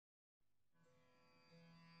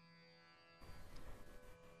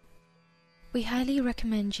We highly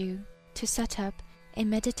recommend you to set up a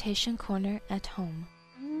meditation corner at home.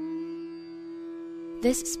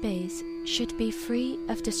 This space should be free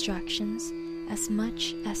of distractions as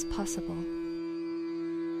much as possible.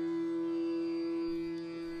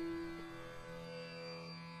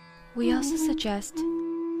 We also suggest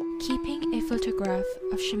keeping a photograph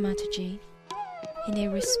of Shimataji in a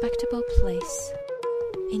respectable place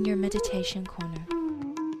in your meditation corner.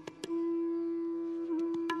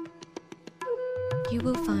 You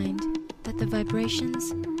will find that the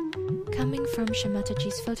vibrations coming from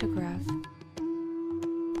Shimataji's photograph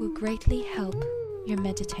will greatly help your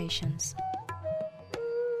meditations.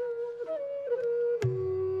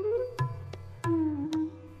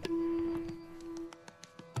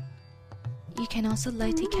 You can also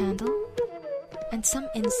light a candle and some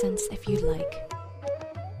incense if you like.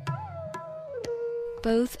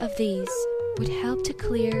 Both of these would help to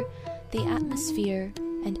clear the atmosphere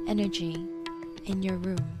and energy in your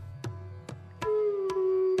room.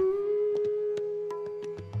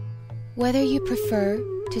 Whether you prefer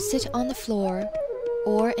to sit on the floor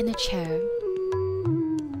or in a chair,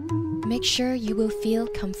 make sure you will feel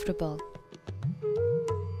comfortable.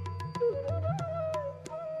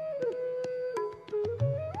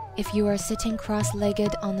 If you are sitting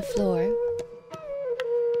cross-legged on the floor,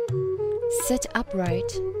 sit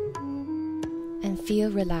upright and feel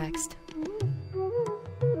relaxed.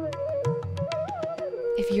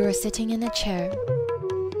 If you are sitting in a chair,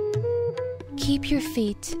 keep your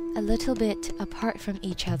feet a little bit apart from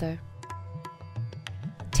each other.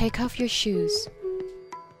 Take off your shoes.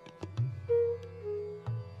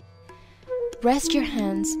 Rest your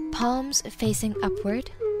hands, palms facing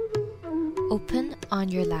upward, open on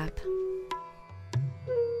your lap.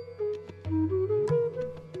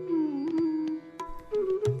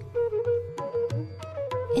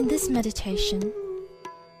 In this meditation,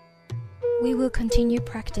 we will continue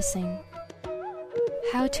practicing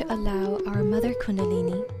how to allow our Mother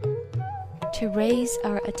Kundalini to raise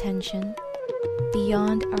our attention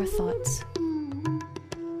beyond our thoughts.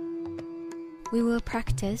 We will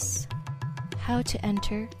practice how to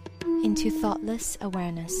enter into thoughtless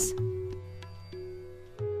awareness.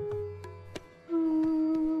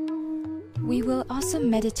 We will also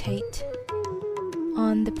meditate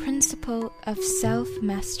on the principle of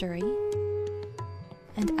self-mastery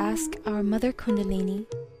and ask our Mother Kundalini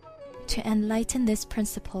to enlighten this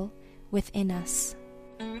principle within us.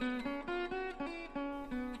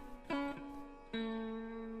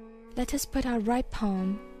 Let us put our right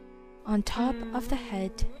palm on top of the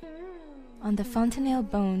head, on the fontanelle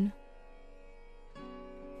bone,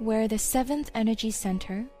 where the seventh energy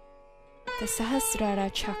center, the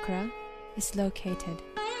Sahasrara chakra, is located.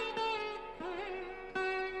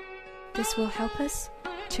 This will help us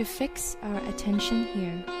to fix our attention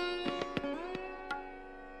here.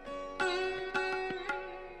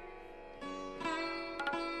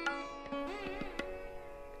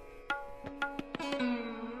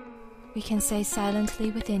 We can say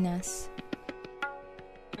silently within us,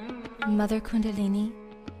 Mother Kundalini,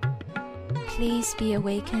 please be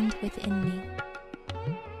awakened within me.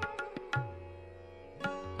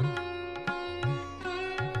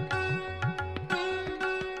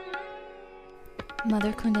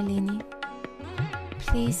 Mother Kundalini,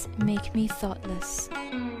 please make me thoughtless.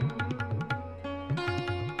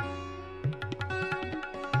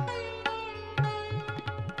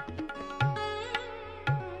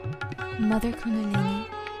 Mother Kundalini,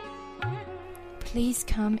 please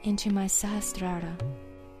come into my Sahasrara.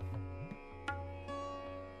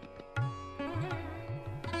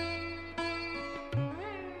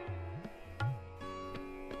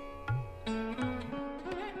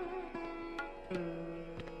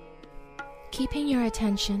 Keeping your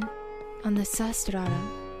attention on the Sahasrara,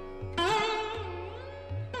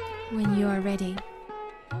 when you are ready,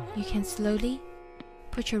 you can slowly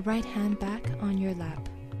put your right hand back on your lap.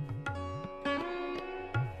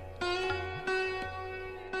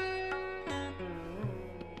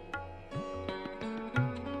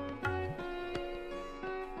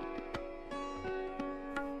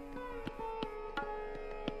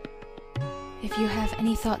 If you have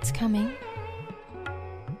any thoughts coming,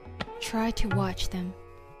 try to watch them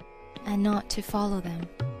and not to follow them.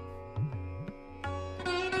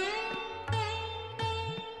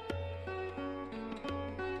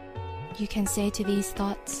 You can say to these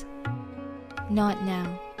thoughts, "Not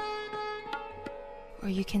now." Or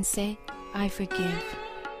you can say, "I forgive."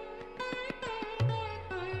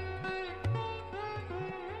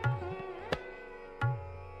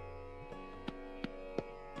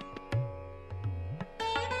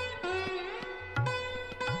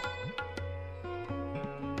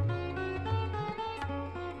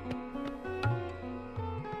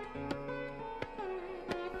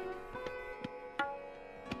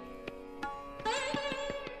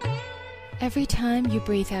 Every time you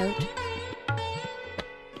breathe out,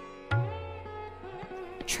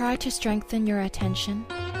 try to strengthen your attention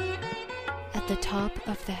at the top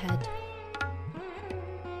of the head.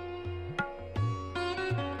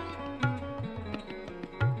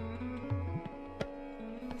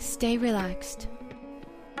 Stay relaxed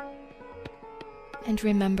and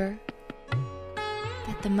remember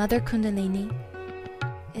that the Mother Kundalini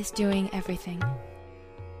is doing everything.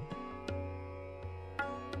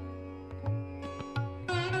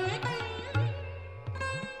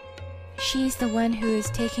 She is the one who is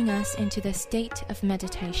taking us into the state of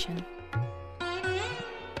meditation.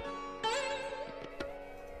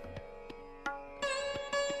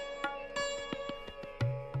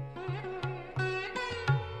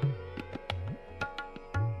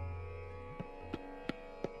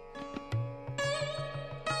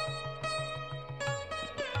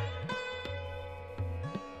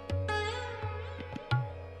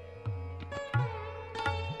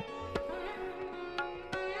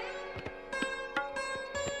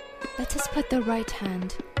 Let us put the right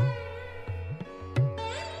hand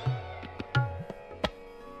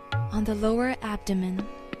on the lower abdomen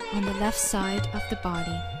on the left side of the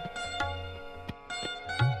body.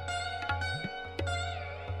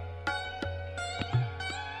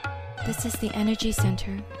 This is the energy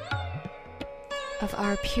center of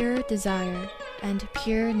our pure desire and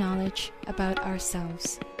pure knowledge about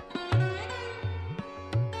ourselves.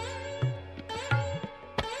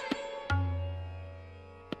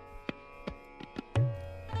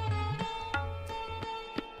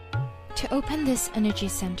 To open this energy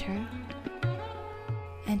center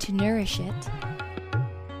and to nourish it,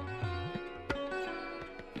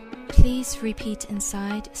 please repeat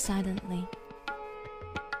inside silently.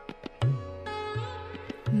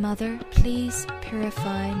 Mother, please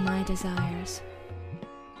purify my desires.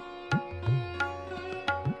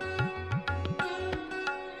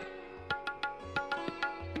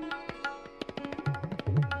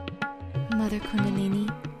 Mother Kundalini,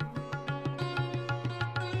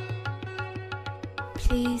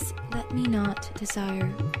 please let me not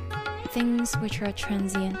desire things which are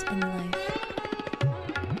transient in life.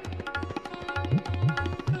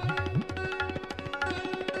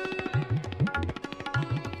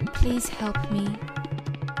 Please help me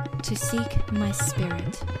to seek my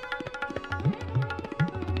spirit.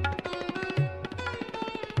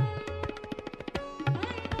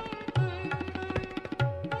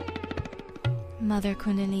 Mother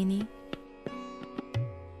Kundalini,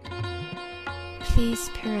 please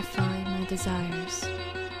purify my desires.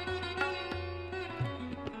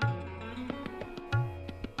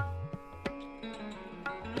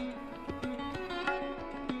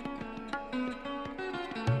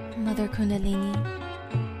 Mother Kundalini,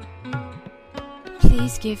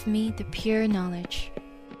 please give me the pure knowledge.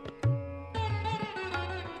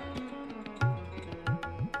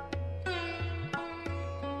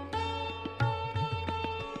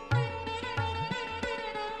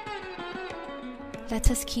 Let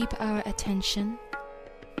us keep our attention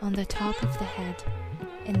on the top of the head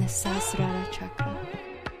in the Sahasrara chakra.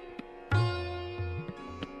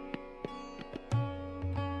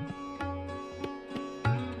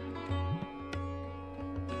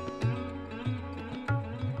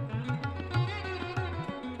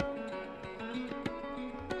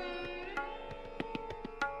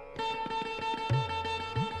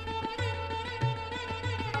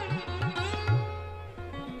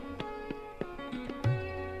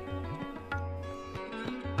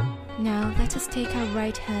 Now let us take our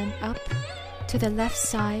right hand up to the left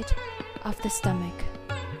side of the stomach.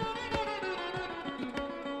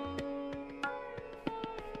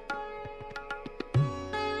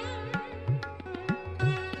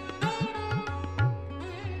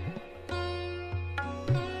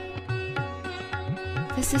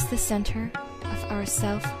 This is the center of our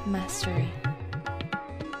self-mastery.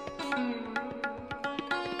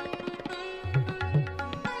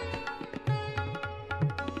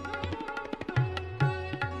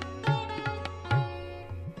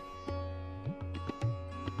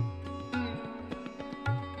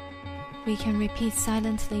 We can repeat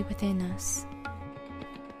silently within us.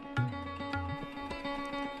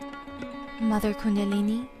 Mother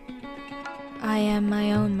Kundalini, I am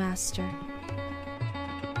my own master.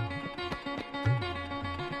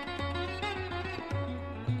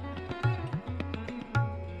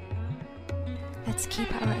 Let's keep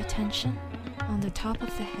our attention on the top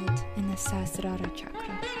of the head in the Sahasrara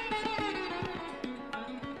chakra.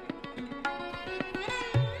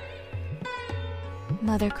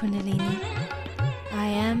 Mother Kundalini, I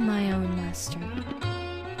am my own master.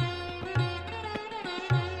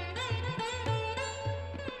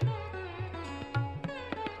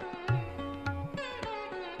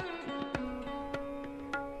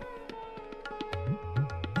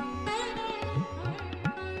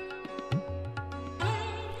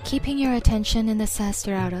 Keeping your attention in the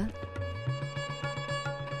Sahasrara,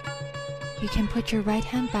 you can put your right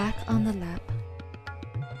hand back on the lap.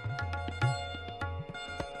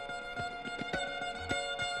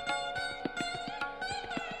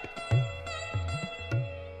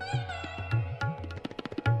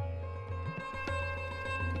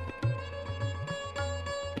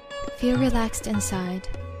 Feel relaxed inside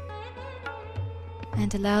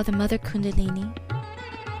and allow the Mother Kundalini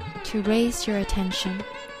to raise your attention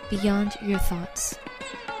beyond your thoughts.